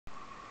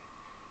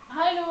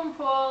Hi Lou and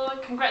Paul,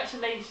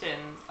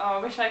 congratulations. Oh,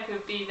 I wish I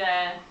could be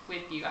there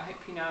with you. I hope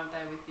you know I'm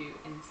there with you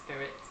in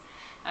spirit.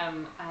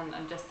 And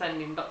I'm just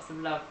sending lots of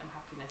love and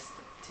happiness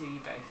to you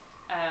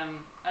both.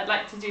 I'd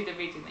like to do the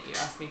reading that you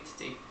asked me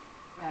to do.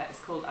 It's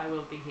called I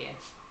Will Be Here.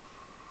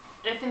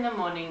 If in the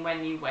morning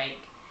when you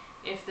wake,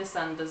 if the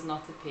sun does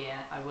not appear,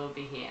 I will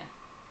be here.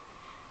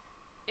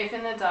 If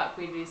in the dark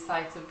we lose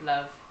sight of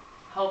love,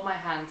 hold my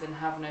hand and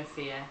have no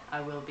fear,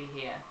 I will be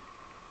here.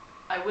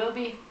 I will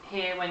be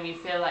here when you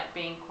feel like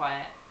being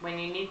quiet. When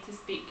you need to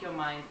speak your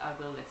mind, I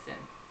will listen.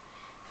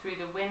 Through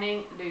the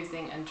winning,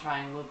 losing and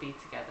trying, we'll be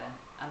together,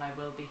 and I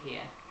will be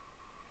here.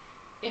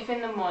 If in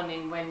the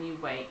morning when you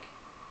wake,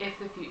 if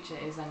the future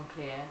is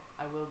unclear,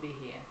 I will be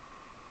here.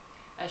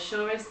 As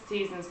sure as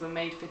seasons were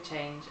made for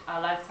change,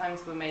 our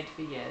lifetimes were made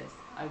for years,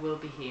 I will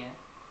be here.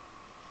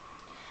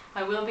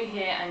 I will be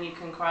here and you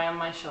can cry on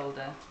my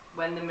shoulder.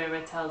 When the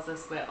mirror tells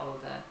us we're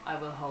older, I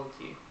will hold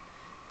you,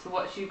 to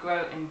watch you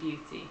grow in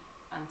beauty,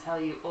 and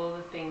tell you all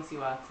the things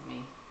you are to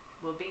me.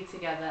 We'll be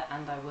together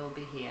and I will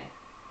be here.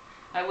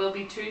 I will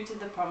be true to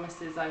the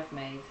promises I've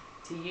made,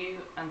 to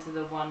you and to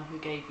the one who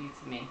gave you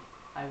to me.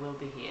 I will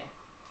be here.